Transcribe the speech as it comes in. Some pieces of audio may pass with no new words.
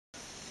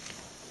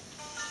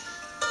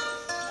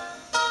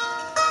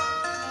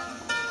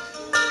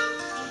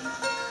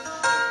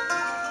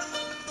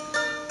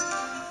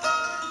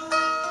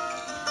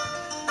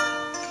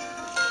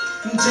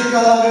Take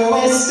all of your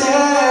wasted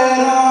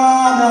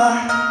honor,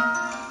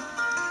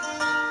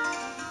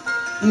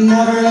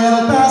 never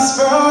little past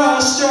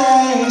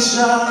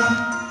frustration.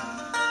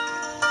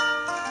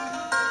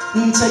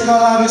 Take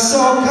all of your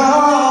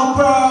so-called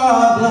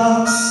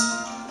problems,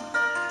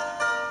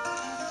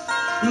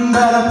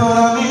 better put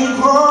them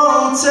in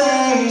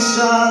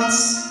quotations.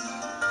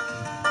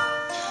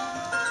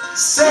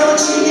 Say what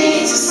you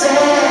need to say,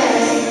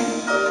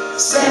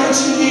 say what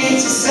you need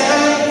to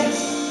say.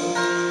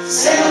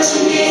 Say what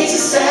you need to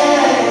say,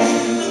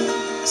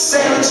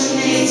 say what you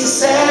need to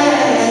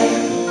say.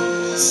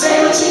 Say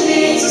what you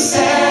need to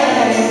say,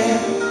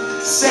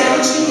 say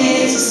what you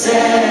need to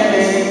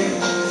say.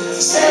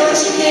 Say what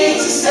you need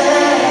to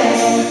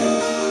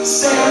say,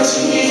 say what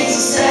you need to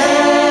say.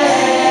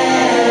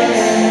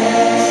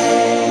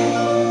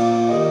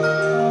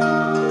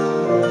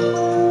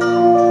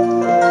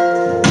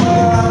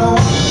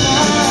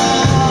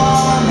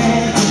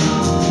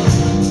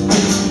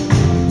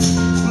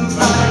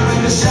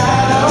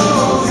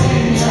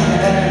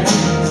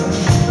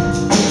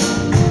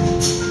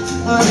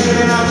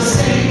 Living out the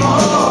same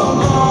old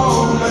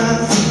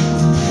moment,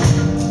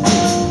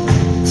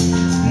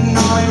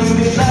 knowing you'd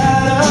be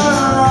better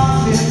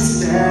off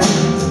instead.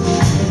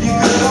 You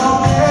could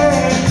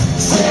only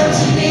say what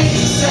you need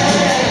to say,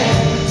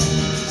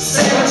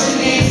 say what you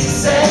need to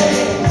say,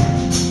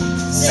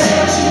 say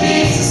what you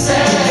need to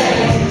say,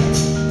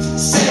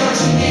 say what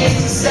you need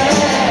to say,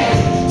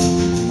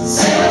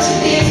 say what you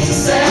need to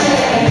say,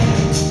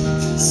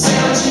 say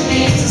what you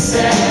need to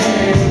say.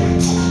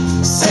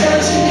 Say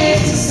what you need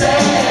to say,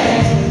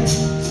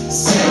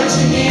 say what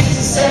you need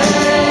to say.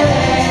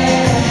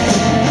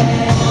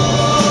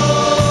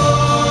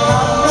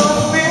 Have no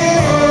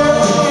fear,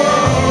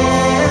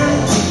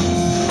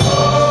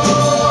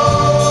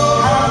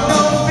 have no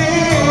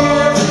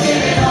fear,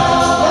 give it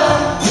over.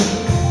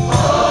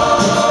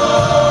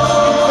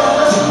 You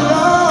better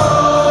know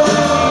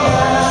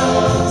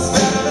it's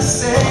better to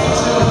say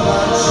too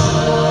much,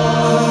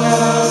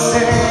 never to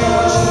say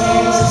what you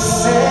need to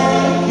say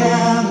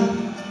again.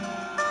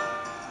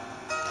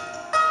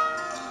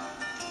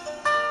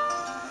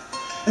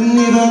 And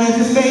even if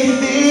your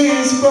faith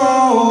is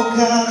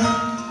broken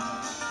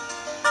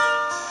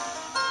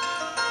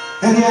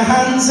and your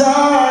hands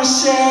are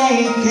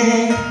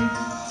shaking,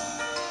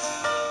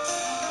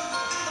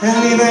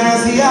 and even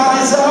as the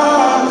eyes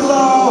are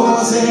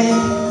closing,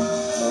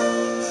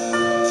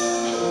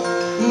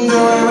 do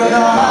it with a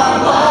heart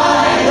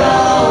wide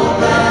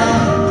open.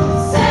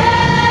 Say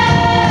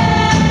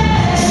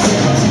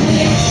what you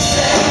need to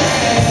say,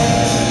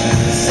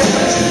 say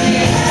what you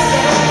need to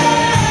say.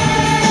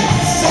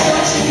 Say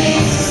what you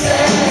need to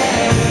say,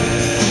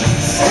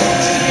 say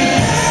what you need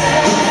to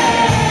say,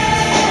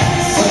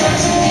 say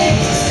what you need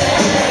to say,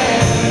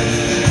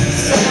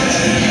 say what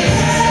you need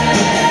to say,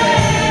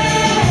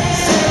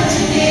 say what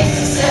you need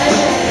to say,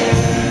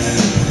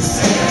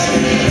 say what you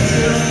need to,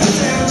 say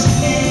what you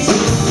need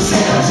to,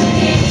 say what you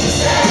need to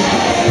say,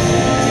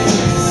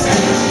 say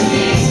what you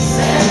need to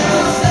say,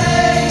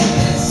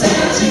 say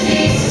what you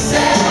need to say, say what you need to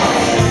say.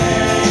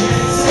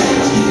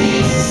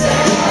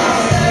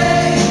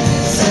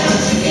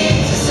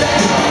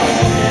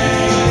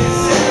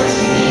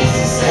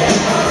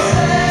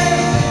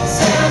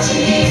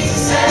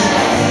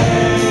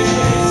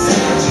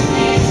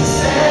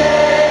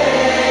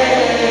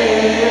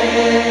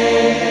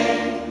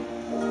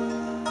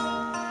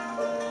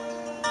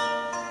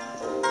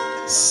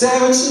 Say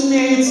what you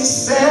need to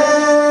say.